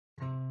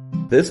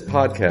This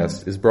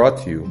podcast is brought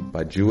to you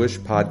by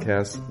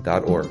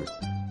JewishPodcasts.org.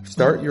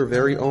 Start your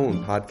very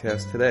own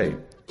podcast today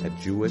at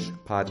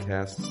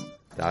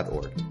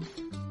JewishPodcasts.org.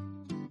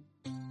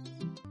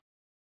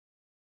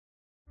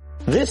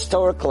 This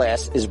Torah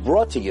class is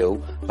brought to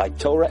you by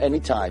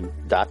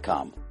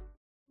TorahAnytime.com.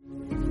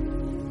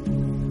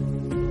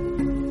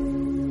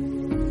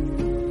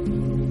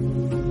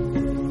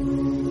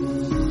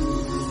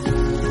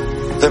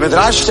 The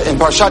Midrash in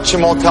Parshat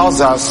Shemot tells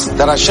us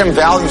that Hashem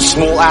values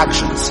small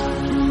actions.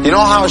 You know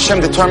how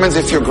Hashem determines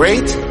if you're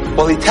great?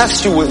 Well, He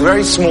tests you with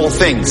very small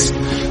things.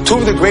 Two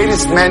of the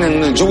greatest men in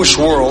the Jewish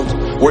world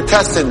were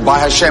tested by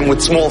Hashem with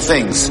small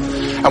things.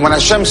 And when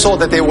Hashem saw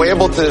that they were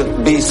able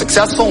to be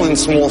successful in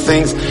small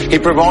things, He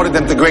promoted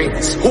them to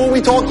greatness. Who are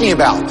we talking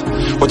about?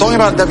 We're talking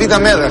about David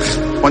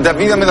HaMelech. When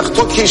David HaMelech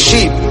took his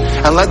sheep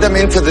and led them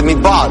into the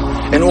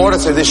Midbar in order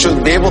so they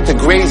should be able to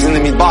graze in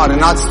the Midbar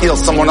and not steal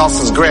someone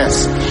else's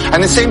grass.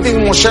 And the same thing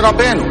with Moshe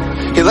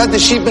Rabbeinu. He led the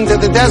sheep into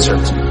the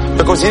desert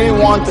because he didn't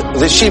want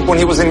the sheep when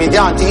he was in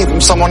Midian to eat from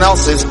someone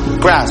else's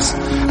grass.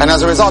 And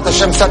as a result,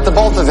 Hashem said to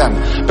both of them,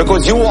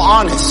 because you were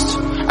honest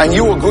and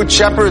you were good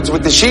shepherds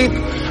with the sheep,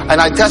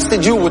 and I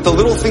tested you with the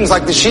little things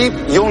like the sheep,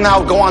 you'll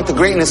now go on to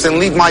greatness and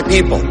lead my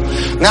people.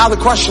 Now the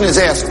question is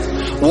asked,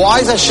 why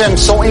is Hashem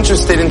so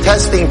interested in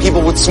testing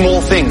people with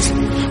small things?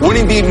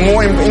 Wouldn't it be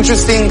more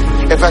interesting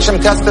if Hashem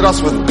tested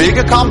us with big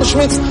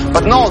accomplishments?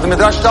 But no, the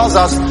Midrash tells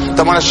us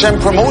that when Hashem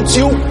promotes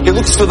you, He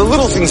looks for the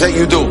little things that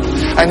you do.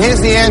 And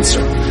here's the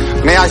answer.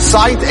 May I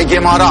cite a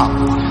Gemara?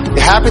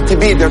 It happened to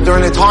be that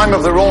during the time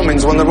of the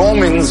Romans, when the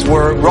Romans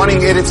were running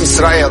Eretz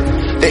Israel,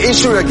 the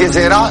issue of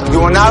Gezerah, you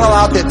were not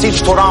allowed to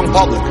teach Torah in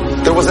public.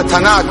 There was a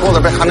Tanakh called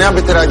Rabbi Hanania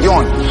ben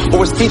Teradion who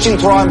was teaching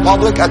Torah in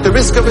public at the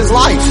risk of his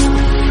life.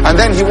 And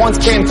then he once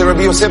came to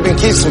Rabbi Yosef ben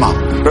Kisma.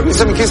 Rabbi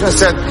Yosef ben Kisma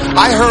said,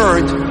 I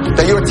heard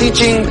that you're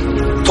teaching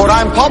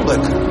Torah in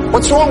public.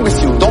 What's wrong with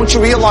you? Don't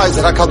you realize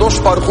that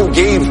HaKadosh Baruch Hu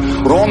gave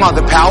Roma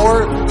the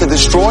power to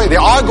destroy? They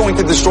are going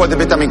to destroy the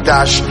Beit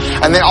HaMikdash,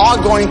 and they are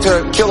going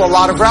to kill a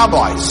lot of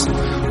rabbis.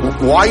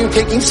 Why are you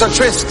taking such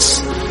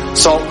risks?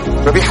 So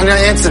Rabbi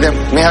Hanania answered him,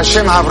 may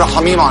Hashem have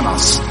Rahamim on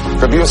us.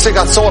 Rabbi Yosef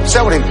got so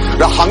upset with him.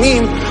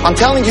 Rahamim, I'm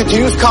telling you to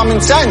use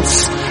common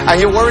sense, and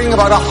you're worrying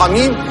about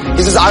Rahamim?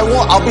 He says,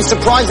 I'll be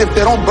surprised if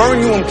they don't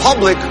burn you in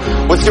public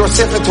with your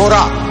Sefer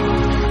Torah.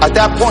 At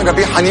that point,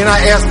 Rabbi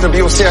Hanania asked Rabbi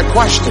Yosef a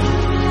question.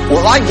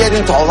 Will I get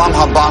into Olam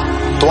Haba?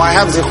 Do I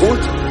have zichut?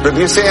 Rabbi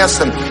Yosef asked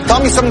him, tell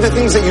me some of the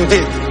things that you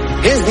did.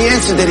 Here's the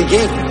answer that he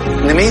gave me.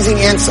 An amazing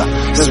answer.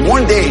 He says,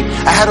 one day,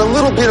 I had a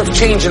little bit of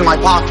change in my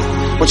pocket,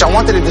 which I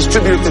wanted to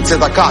distribute to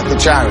tzedakah, to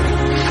charity.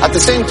 At the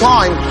same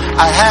time,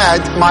 I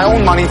had my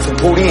own money for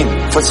Purim,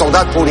 for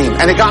Soldat Purim,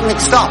 and it got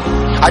mixed up.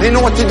 I didn't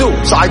know what to do.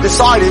 So I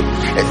decided,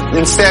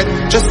 instead,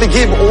 just to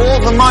give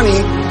all the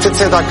money to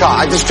tzedakah.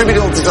 I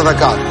distributed it to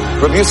tzedakah.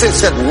 Rabbi Yosef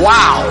said,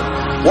 wow,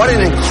 what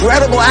an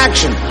incredible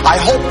action. I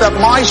hope that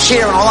my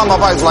share in Olam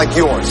Haba is like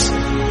yours.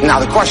 Now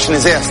the question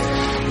is asked,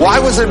 why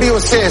was Rabbi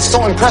Yosef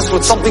so impressed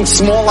with something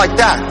small like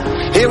that?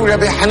 Here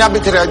Rabbi Hanania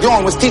ben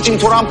Teradion was teaching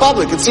Torah in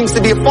public. It seems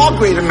to be a far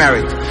greater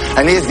merit.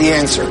 And here's the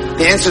answer.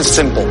 The answer is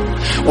simple.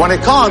 When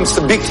it comes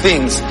to big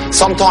things,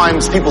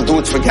 sometimes people do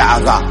it for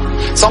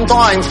ga'ava.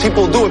 Sometimes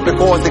people do it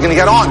because they're going to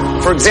get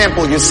on. For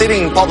example, you're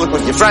sitting in public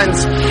with your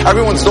friends,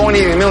 everyone's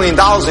donating $1 million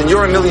and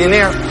you're a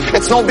millionaire.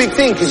 It's no big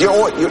thing because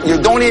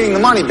you're donating the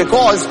money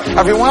because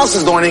everyone else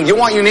is donating. You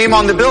want your name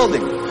on the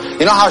building.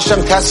 You know how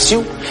Hashem tests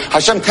you?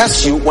 Hashem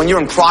tests you when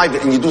you're in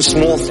private and you do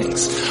small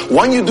things.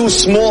 When you do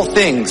small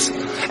things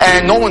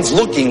and no one's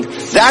looking,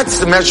 that's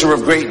the measure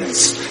of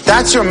greatness.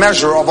 That's your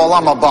measure of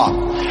Olam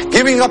Haba.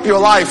 Giving up your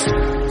life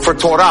for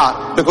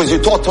Torah because you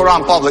taught Torah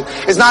in public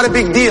is not a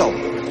big deal.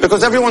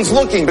 Because everyone's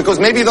looking, because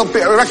maybe they'll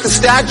erect a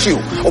statue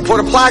or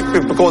put a plaque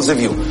because of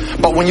you.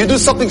 But when you do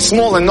something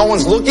small and no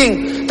one's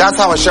looking, that's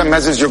how Hashem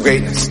measures your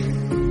greatness.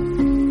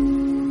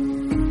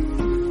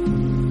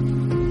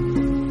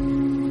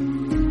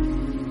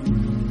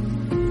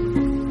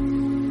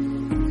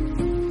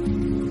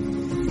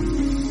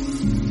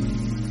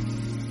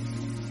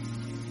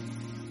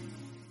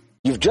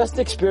 You've just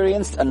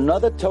experienced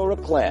another Torah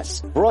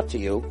class brought to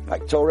you by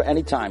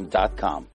TorahAnytime.com.